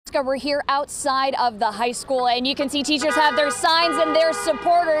We're here outside of the high school, and you can see teachers have their signs and their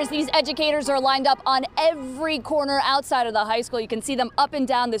supporters. These educators are lined up on every corner outside of the high school. You can see them up and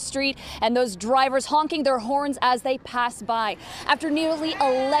down the street, and those drivers honking their horns as they pass by. After nearly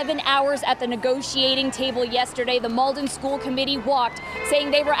 11 hours at the negotiating table yesterday, the Malden School Committee walked,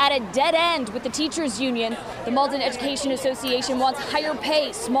 saying they were at a dead end with the teachers union. The Malden Education Association wants higher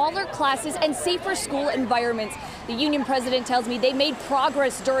pay, smaller classes, and safer school environments. The union president tells me they made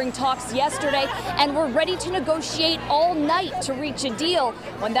progress during talks yesterday and were ready to negotiate all night to reach a deal.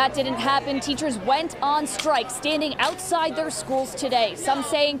 When that didn't happen, teachers went on strike, standing outside their schools today. Some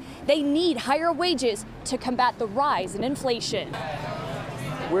saying they need higher wages to combat the rise in inflation.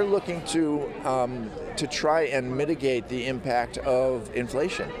 We're looking to try and mitigate the impact of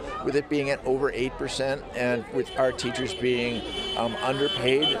inflation, with it being at over 8% and with our teachers being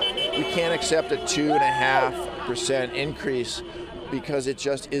underpaid. We can't accept a 2.5% increase because it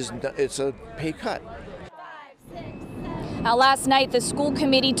just is, it's a pay cut. Now, last night, the school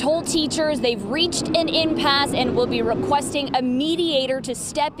committee told teachers they've reached an impasse and will be requesting a mediator to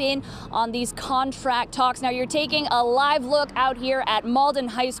step in on these contract talks. Now, you're taking a live look out here at Malden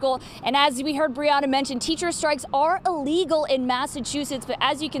High School. And as we heard Brianna mention, teacher strikes are illegal in Massachusetts. But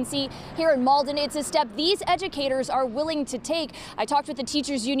as you can see here in Malden, it's a step these educators are willing to take. I talked with the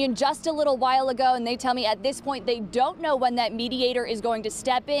teachers union just a little while ago, and they tell me at this point they don't know when that mediator is going to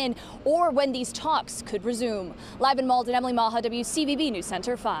step in or when these talks could resume. Live in Malden, Emily Maha, WCVB News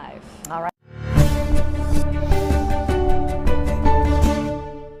Center 5. All right.